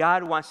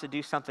 God wants to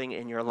do something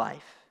in your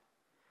life.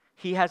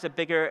 He has a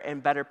bigger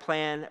and better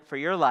plan for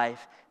your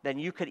life than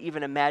you could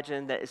even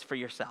imagine that is for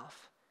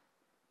yourself.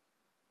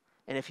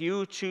 And if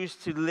you choose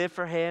to live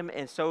for him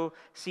and sow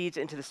seeds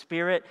into the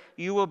Spirit,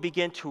 you will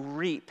begin to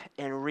reap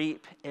and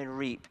reap and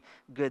reap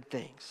good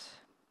things.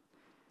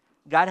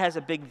 God has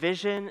a big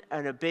vision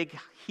and a big,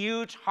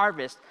 huge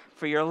harvest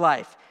for your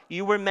life.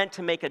 You were meant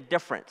to make a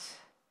difference.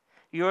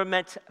 You were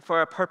meant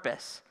for a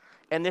purpose.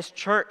 And this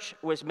church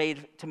was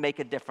made to make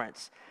a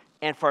difference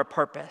and for a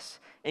purpose.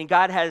 And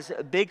God has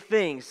big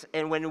things.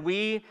 And when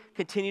we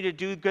continue to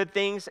do good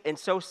things and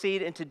sow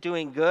seed into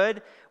doing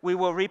good, we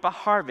will reap a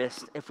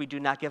harvest if we do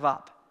not give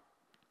up.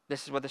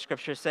 This is what the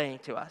scripture is saying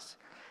to us.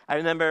 I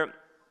remember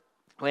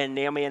when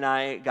Naomi and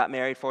I got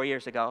married 4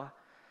 years ago.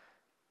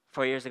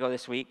 4 years ago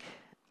this week,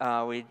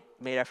 we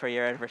made our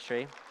 4-year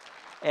anniversary.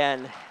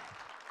 And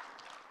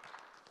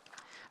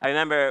I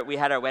remember we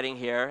had our wedding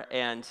here,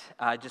 and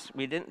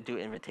we didn't do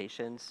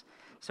invitations.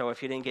 So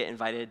if you didn't get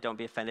invited, don't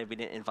be offended. We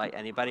didn't invite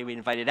anybody. We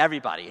invited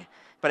everybody.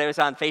 But it was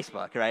on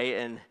Facebook, right?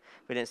 And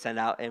we didn't send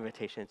out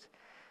invitations.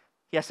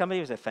 Yeah, somebody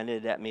was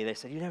offended at me. They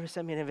said, "You never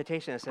sent me an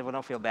invitation." I said, "Well,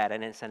 don't feel bad. I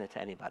didn't send it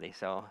to anybody."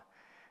 So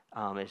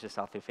it's just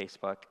all through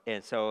Facebook.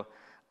 And so,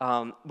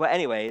 but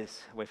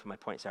anyways, away from my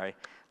point, sorry.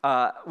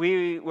 I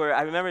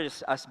remember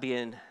just us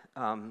being,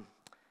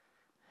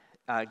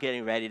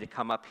 getting ready to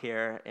come up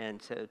here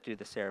and to do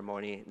the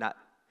ceremony, not,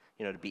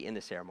 to be in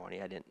the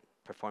ceremony. I didn't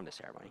perform the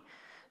ceremony.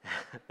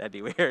 That'd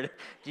be weird.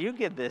 Do you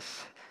give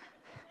this?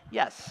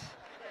 Yes.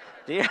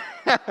 Do you?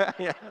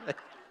 Yeah.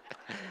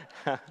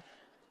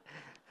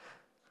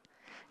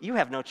 You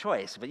have no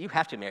choice, but you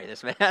have to marry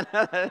this man.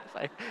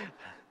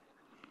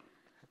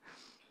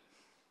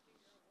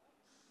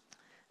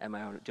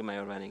 Do my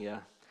own wedding,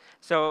 yeah.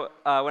 So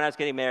when I was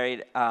getting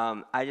married,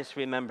 I just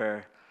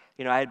remember,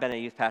 I had been a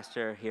youth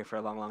pastor here for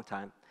a long, long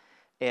time,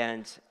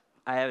 and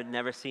I had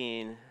never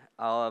seen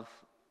all of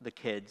the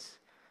kids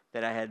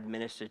that I had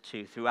ministered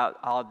to throughout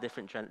all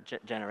different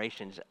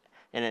generations.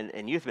 And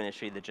in youth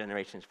ministry, the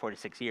generation is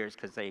 46 years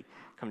because they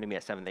come to me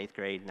at 7th, 8th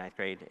grade, 9th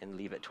grade, and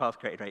leave at 12th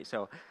grade, right?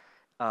 So,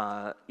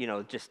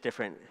 just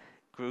different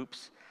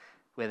groups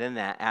within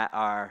that at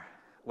our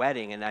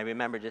wedding. And I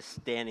remember just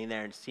standing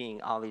there and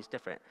seeing all these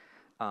different,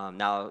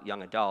 now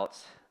young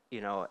adults,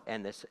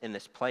 in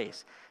this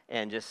place.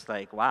 And just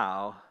like,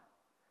 wow,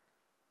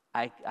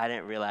 I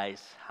didn't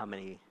realize how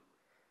many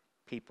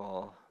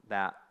people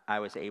that I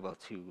was able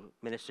to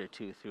minister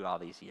to through all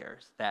these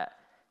years that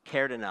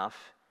cared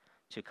enough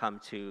to come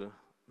to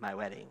my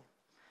wedding.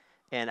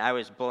 And I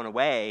was blown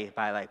away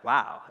by like,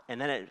 wow.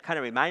 And then it kind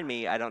of reminded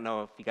me, I don't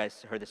know if you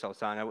guys heard this old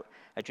song,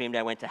 I dreamed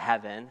I went to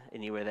heaven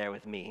and you were there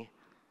with me.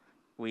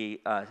 We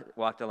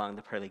walked along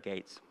the pearly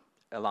gates,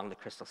 along the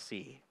crystal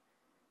sea.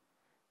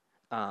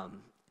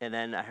 And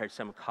then I heard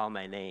someone call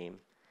my name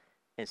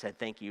and said,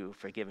 "Thank you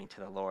for giving to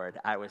the Lord.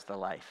 I was the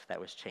life that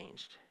was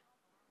changed."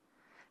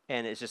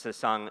 And it's just a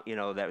song,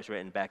 that was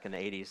written back in the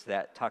 80s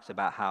that talks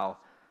about how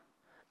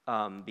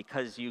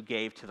because you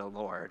gave to the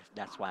Lord,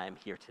 that's why I'm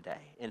here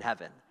today in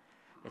heaven.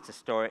 It's a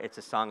story. It's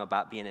a song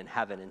about being in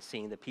heaven and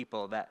seeing the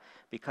people that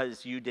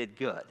because you did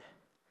good,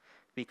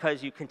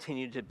 because you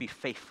continued to be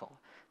faithful,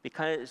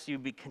 because you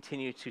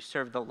continued to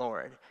serve the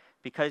Lord,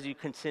 because you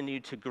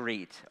continued to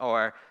greet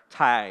or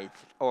tithe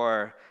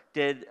or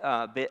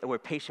were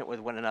patient with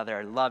one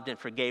another, loved and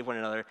forgave one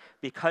another,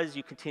 because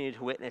you continued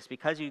to witness,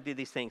 because you did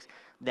these things,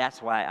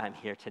 that's why I'm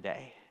here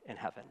today in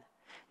heaven.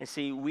 And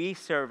see, we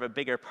serve a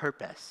bigger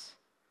purpose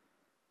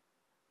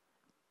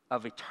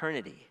of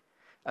eternity,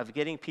 of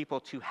getting people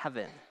to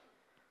heaven,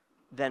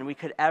 than we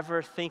could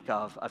ever think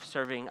of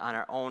serving on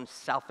our own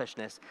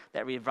selfishness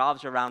that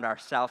revolves around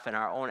ourselves and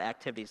our own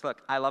activities.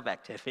 Look, I love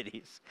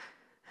activities.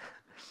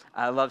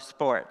 I love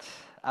sports.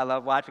 I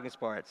love watching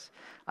sports.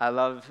 I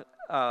love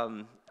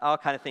all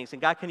kind of things.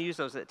 And God can use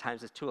those at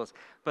times as tools,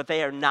 but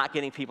they are not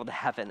getting people to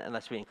heaven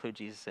unless we include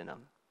Jesus in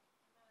them,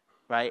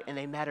 right? And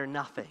they matter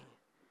nothing.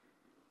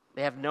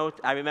 They have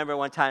I remember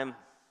one time,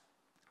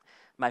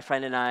 my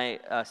friend and I,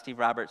 Steve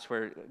Roberts,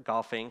 were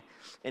golfing,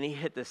 and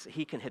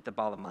he can hit the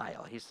ball a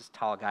mile. He's this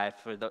tall guy.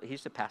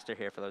 He's the pastor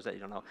here, for those that you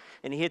don't know.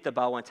 And he hit the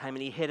ball one time,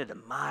 and he hit it a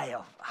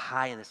mile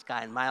high in the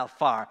sky and a mile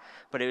far,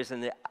 but it was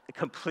in the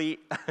complete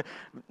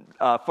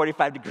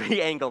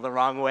 45-degree angle the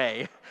wrong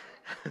way.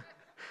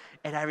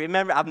 And I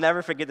remember, I'll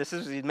never forget this.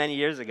 This was many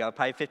years ago,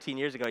 probably 15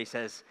 years ago. He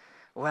says,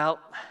 "Well,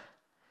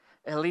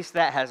 at least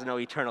that has no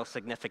eternal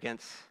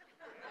significance."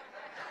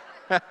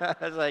 I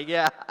was like,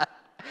 yeah.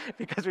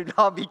 Because we'd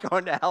all be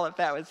going to hell if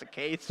that was the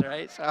case,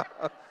 right? So,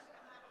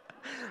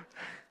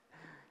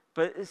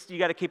 but you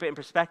got to keep it in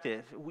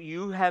perspective.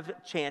 You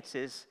have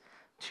chances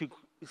to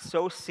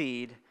sow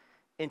seed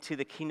into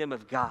the kingdom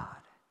of God,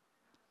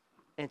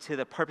 into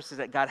the purposes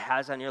that God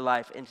has on your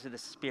life, into the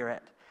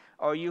Spirit.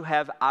 Or you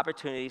have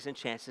opportunities and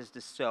chances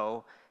to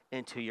sow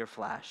into your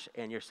flesh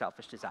and your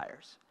selfish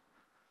desires.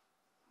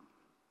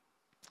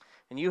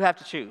 And you have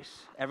to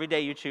choose. Every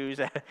day you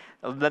choose.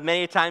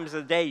 Many times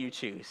a day you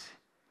choose.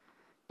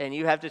 And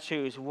you have to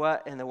choose,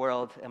 what in the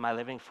world am I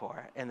living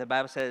for? And the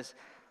Bible says,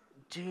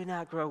 do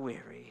not grow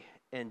weary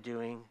in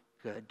doing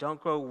good.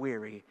 Don't grow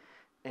weary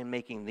in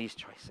making these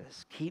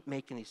choices. Keep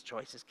making these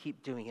choices.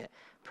 Keep doing it.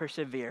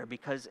 Persevere,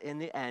 because in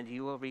the end,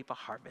 you will reap a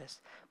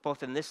harvest,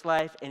 both in this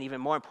life and even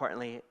more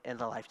importantly, in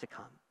the life to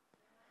come.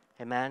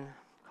 Amen?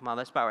 Come on,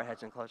 let's bow our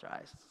heads and close our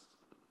eyes.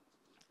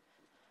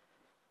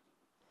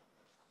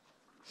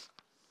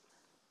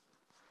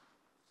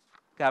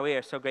 God, we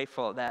are so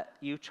grateful that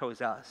you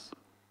chose us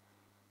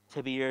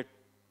to be your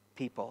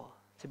people,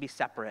 to be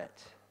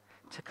separate,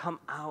 to come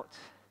out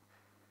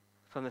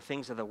from the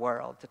things of the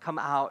world, to come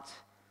out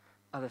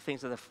of the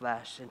things of the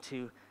flesh, and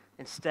to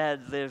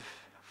instead live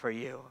for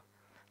you,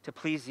 to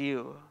please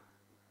you,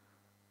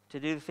 to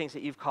do the things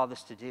that you've called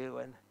us to do.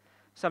 And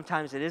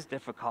sometimes it is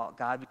difficult,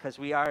 God, because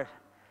we are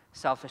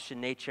selfish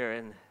in nature,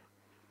 and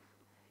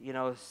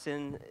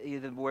sin,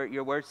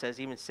 your word says,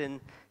 even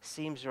sin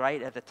seems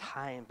right at the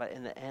time, but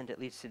in the end it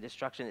leads to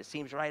destruction. It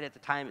seems right at the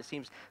time, it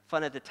seems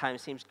fun at the time,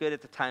 it seems good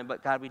at the time,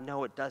 but God, we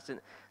know it doesn't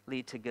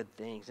lead to good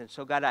things. And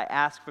so God, I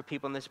ask for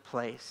people in this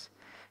place,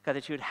 God,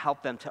 that you would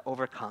help them to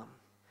overcome.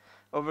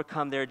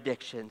 overcome their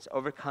addictions,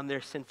 overcome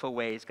their sinful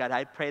ways. God,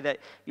 I pray that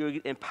you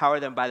would empower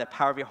them by the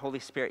power of your Holy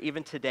Spirit,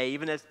 even today,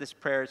 even as this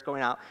prayer is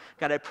going out.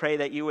 God, I pray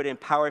that you would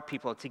empower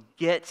people to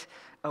get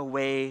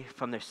away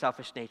from their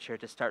selfish nature,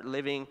 to start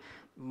living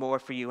more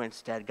for you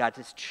instead. God,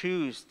 to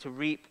choose to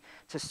reap,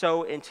 to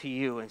sow into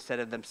you instead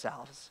of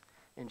themselves.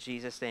 In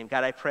Jesus' name.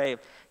 God, I pray,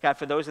 God,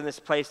 for those in this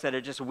place that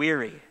are just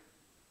weary.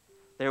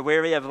 They're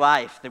weary of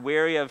life. They're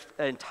weary of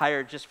and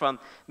tired just from,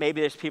 maybe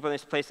there's people in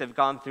this place that have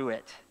gone through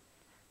it.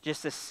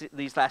 Just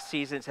these last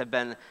seasons have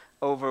been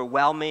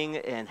overwhelming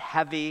and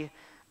heavy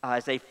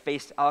as they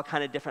faced all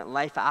kind of different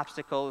life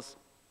obstacles,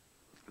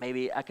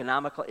 maybe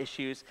economical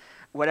issues,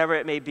 whatever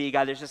it may be.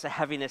 God, there's just a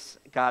heaviness,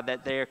 God,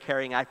 that they are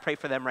carrying. I pray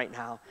for them right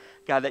now,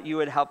 God, that you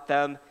would help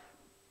them,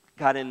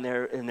 God, in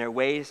their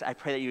ways. I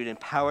pray that you would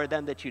empower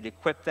them, that you'd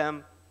equip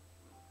them,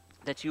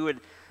 that you would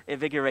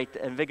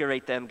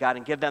invigorate them, God,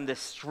 and give them the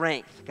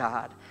strength,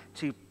 God,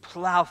 to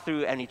plow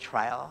through any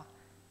trial.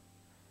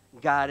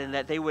 God, and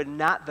that they would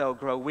not, though,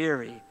 grow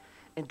weary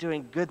in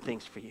doing good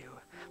things for you,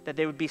 that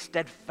they would be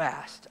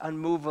steadfast,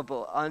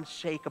 unmovable,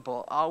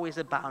 unshakable, always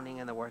abounding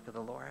in the work of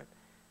the Lord.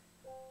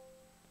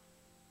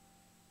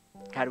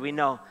 God, we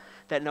know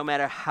that no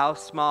matter how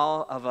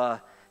small of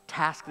a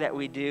task that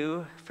we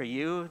do for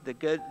you, the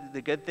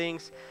good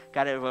things,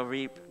 God, it will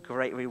reap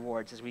great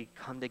rewards as we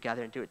come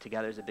together and do it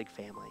together as a big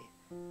family.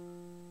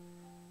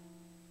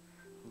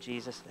 In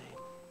Jesus'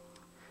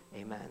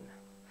 name, amen.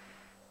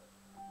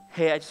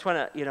 Hey, I just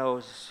want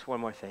to, just one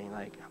more thing.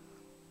 Like,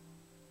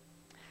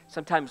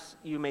 sometimes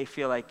you may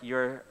feel like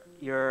you're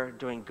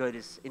doing good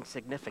is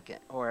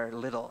insignificant or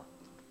little.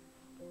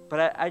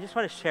 But I just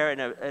want to share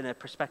in a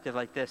perspective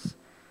like this.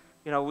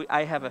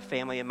 I have a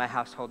family in my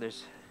household.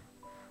 There's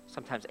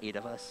sometimes 8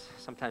 of us,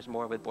 sometimes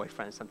more with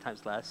boyfriends,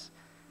 sometimes less.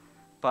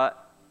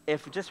 But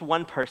if just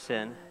one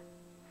person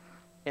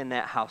in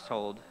that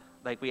household,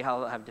 like we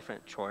all have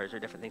different chores or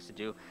different things to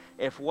do,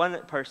 if one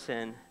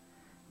person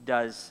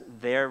does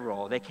their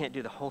role, they can't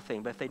do the whole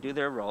thing, but if they do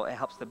their role, it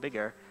helps the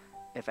bigger.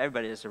 If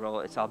everybody does the role,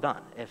 it's all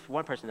done. If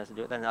one person doesn't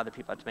do it, then other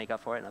people have to make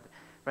up for it.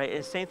 Right?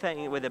 It's the same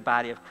thing with the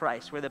body of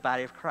Christ. We're the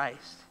body of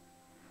Christ.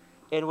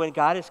 And when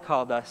God has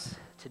called us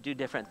to do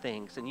different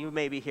things, and you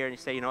may be here and you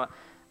say, you know what,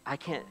 I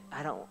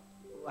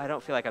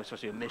don't feel like I'm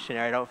supposed to be a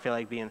missionary. I don't feel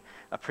like being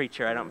a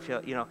preacher. I don't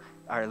feel,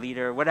 our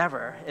leader,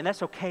 whatever. And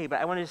that's okay, but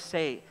I want to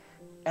say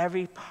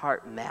every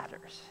part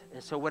matters.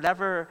 And so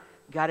whatever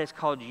God has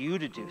called you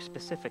to do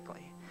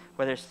specifically,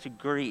 whether it's to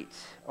greet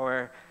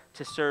or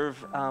to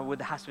serve with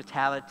the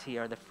hospitality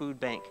or the food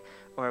bank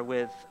or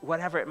with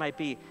whatever it might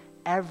be,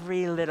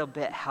 every little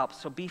bit helps.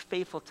 So be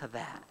faithful to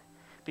that.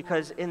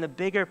 Because in the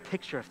bigger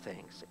picture of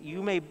things,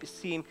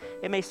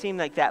 it may seem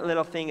like that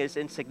little thing is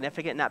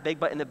insignificant, not big,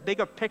 but in the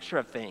bigger picture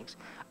of things,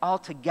 all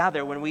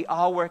together, when we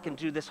all work and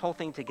do this whole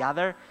thing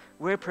together,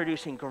 we're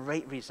producing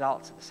great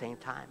results at the same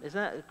time. Isn't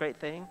that a great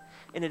thing?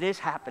 And it is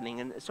happening,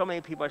 and so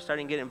many people are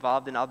starting to get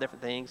involved in all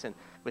different things, and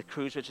with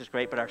Cruise, which is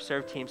great, but our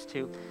serve teams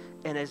too.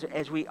 And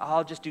as we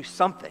all just do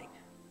something,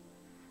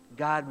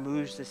 God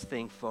moves this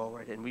thing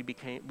forward, and we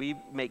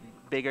make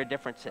bigger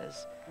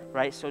differences,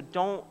 right? So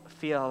don't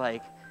feel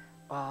like,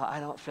 oh, I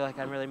don't feel like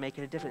I'm really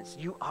making a difference.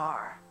 You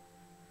are,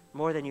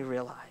 more than you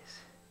realize.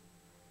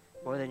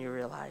 More than you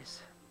realize.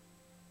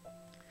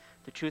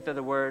 The truth of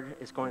the word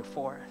is going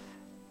forth.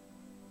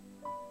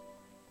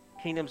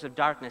 Kingdoms of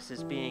darkness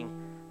is being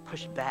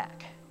pushed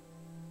back.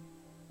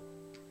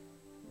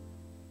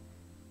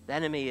 The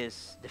enemy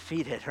is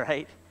defeated,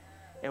 right?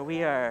 And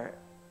we are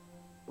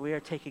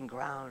taking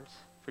ground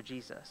for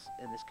Jesus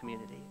in this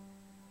community.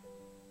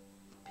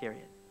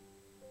 Period.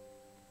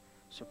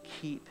 So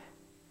keep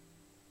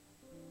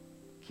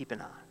it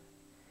on.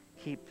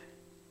 Keep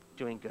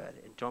doing good,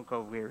 and don't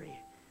go weary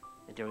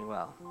in doing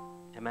well.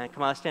 Amen.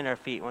 Come on, let's stand on our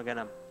feet. We're going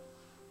to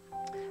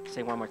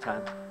sing one more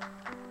time.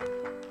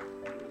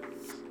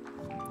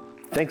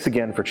 Thanks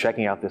again for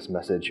checking out this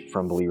message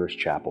from Believers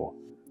Chapel.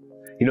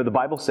 The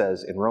Bible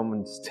says in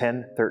Romans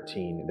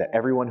 10:13 that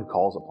everyone who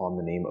calls upon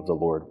the name of the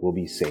Lord will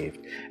be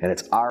saved. And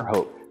it's our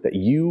hope that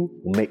you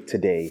will make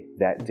today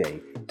that day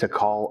to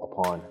call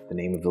upon the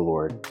name of the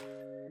Lord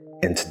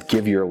and to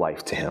give your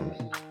life to Him.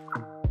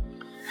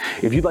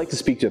 If you'd like to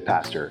speak to a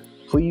pastor,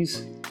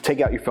 please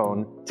take out your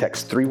phone,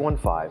 text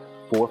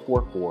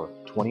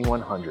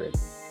 315-444-2100,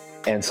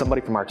 and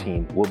somebody from our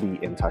team will be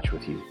in touch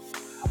with you.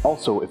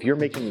 Also, if you're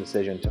making the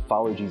decision to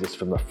follow Jesus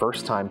for the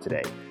first time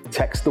today,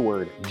 text the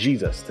word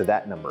Jesus to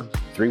that number,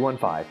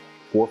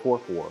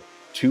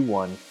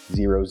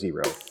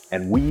 315-444-2100,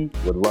 and we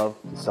would love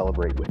to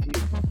celebrate with you.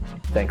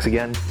 Thanks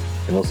again,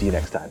 and we'll see you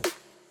next time.